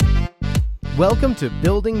Welcome to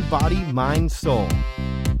Building Body, Mind, Soul.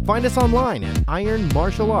 Find us online at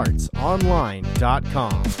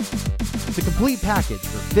ironmartialartsonline.com. The complete package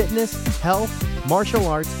for fitness, health, martial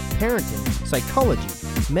arts, parenting, psychology,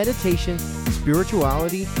 meditation,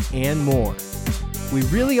 spirituality, and more. We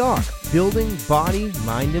really are building body,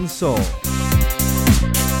 mind, and soul.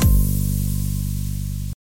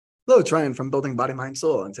 Hello, it's Ryan from Building Body, Mind,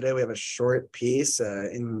 Soul, and today we have a short piece I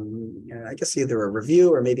guess either a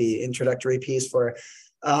review or maybe introductory piece for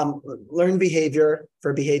learned behavior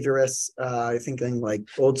for behaviorists. Thinking like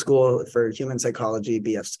old school for human psychology,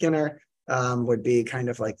 B.F. Skinner would be kind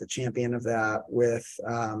of like the champion of that with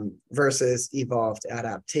versus evolved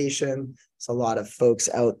adaptation. So a lot of folks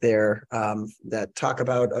out there that talk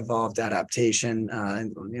about evolved adaptation,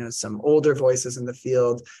 some older voices in the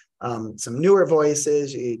field. Some newer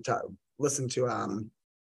voices. Listen to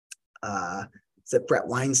is it Brett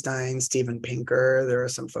Weinstein, Steven Pinker? There are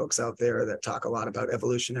some folks out there that talk a lot about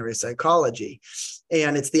evolutionary psychology,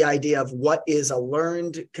 and it's the idea of what is a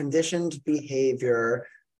learned, conditioned behavior.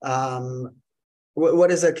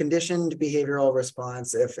 What is a conditioned behavioral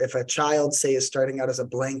response? If a child, say, is starting out as a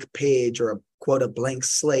blank page or a blank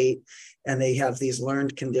slate, and they have these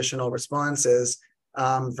learned conditional responses.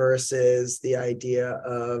 Versus the idea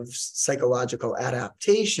of psychological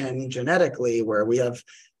adaptation genetically, where we have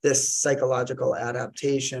this psychological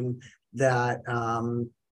adaptation that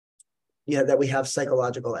we have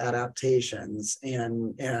psychological adaptations,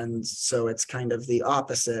 and so it's kind of the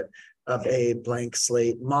opposite of a blank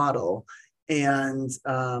slate model. And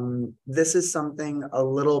this is something a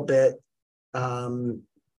little bit,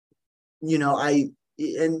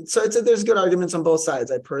 and so there's good arguments on both sides.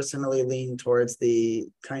 I personally lean towards the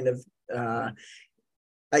kind of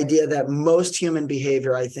idea that most human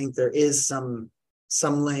behavior, I think there is some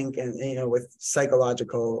link, and with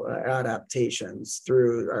psychological adaptations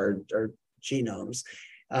through our genomes,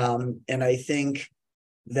 and I think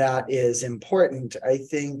that is important. I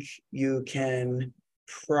think you can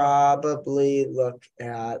probably look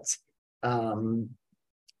at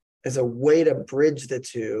as a way to bridge the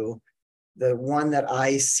two. The one that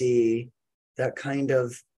I see that kind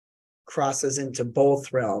of crosses into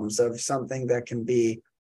both realms of something that can be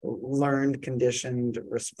learned, conditioned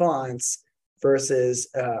response versus,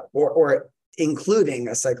 or including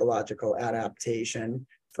a psychological adaptation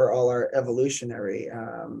for all our evolutionary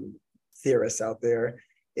theorists out there,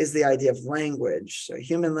 is the idea of language. So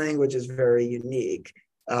human language is very unique.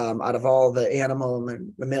 Out of all the animal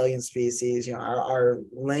and mammalian species, our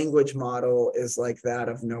language model is like that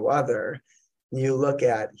of no other. When you look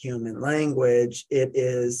at human language, it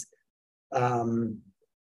is, so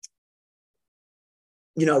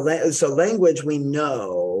language, we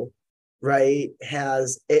know, right,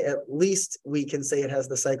 has, at least we can say it has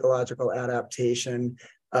the psychological adaptation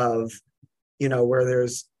of, where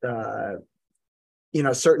there's,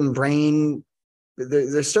 certain brain,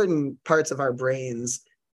 there's certain parts of our brains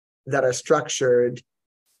that are structured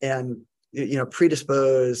and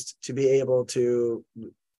predisposed to be able to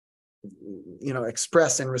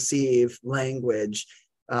express and receive language,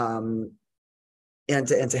 and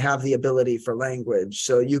to have the ability for language.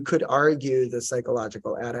 So you could argue the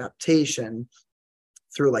psychological adaptation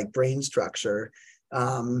through like brain structure,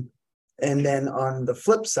 and then on the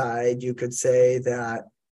flip side you could say that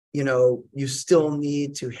you still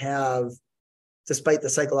need to have, despite the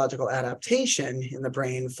psychological adaptation in the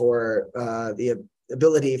brain for the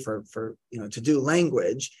ability for to do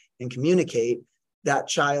language and communicate, that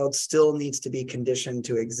child still needs to be conditioned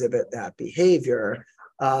to exhibit that behavior.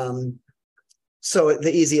 So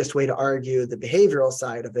the easiest way to argue the behavioral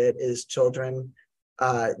side of it is children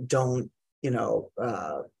don't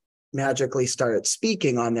magically start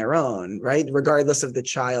speaking on their own, right? Regardless of the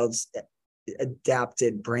child's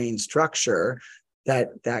adapted brain structure,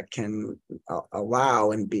 that can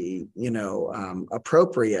allow and be,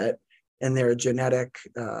 appropriate in their genetic,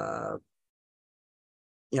 in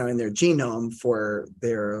their genome for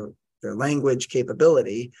their language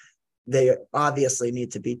capability. They obviously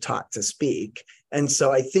need to be taught to speak. And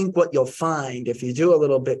so I think what you'll find if you do a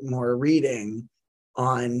little bit more reading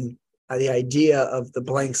on the idea of the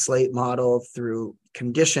blank slate model through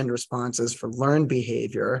conditioned responses for learned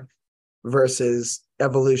behavior versus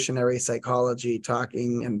evolutionary psychology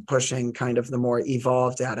talking and pushing kind of the more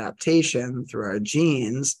evolved adaptation through our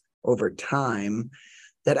genes over time,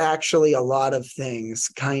 that actually a lot of things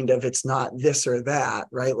kind of, it's not this or that,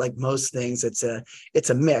 right? Like most things, it's a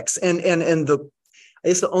mix. And I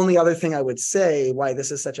guess the only other thing I would say why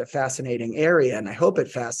this is such a fascinating area, and I hope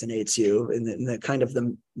it fascinates you in the kind of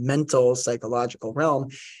the mental psychological realm,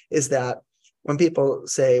 is that when people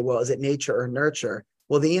say, well, is it nature or nurture?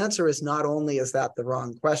 Well, the answer is not only is that the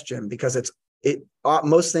wrong question, because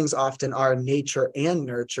most things often are nature and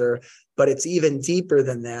nurture, but it's even deeper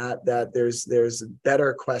than that, that there's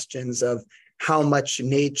better questions of how much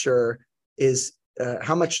nurture is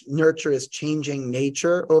changing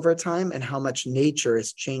nature over time, and how much nature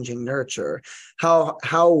is changing nurture. How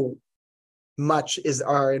much is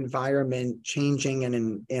our environment changing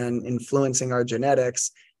and influencing our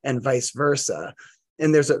genetics, and vice versa.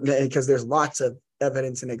 And because there's lots of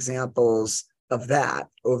evidence and examples of that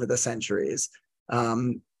over the centuries.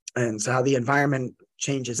 And so how the environment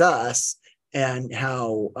changes us, and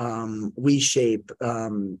how we shape,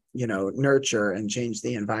 nurture and change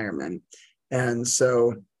the environment. And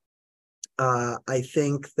so I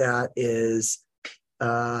think that is,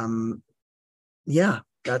 that's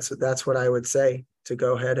what I would say, to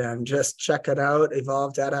go ahead and just check it out.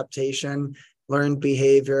 Evolved Adaptation, Learned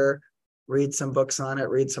Behavior, read some books on it,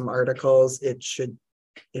 read some articles. It should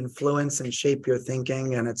influence and shape your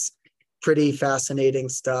thinking, and it's pretty fascinating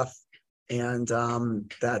stuff. And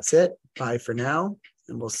that's it. Bye for now,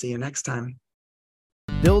 and we'll see you next time.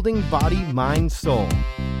 Building Body, Mind, Soul.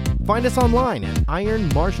 Find us online at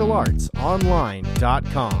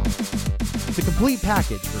ironmartialartsonline.com. The complete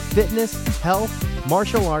package for fitness, health,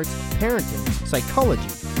 martial arts, parenting, psychology,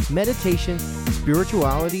 meditation,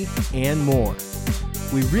 spirituality, and more.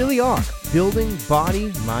 We really are building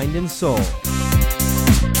body, mind, and soul.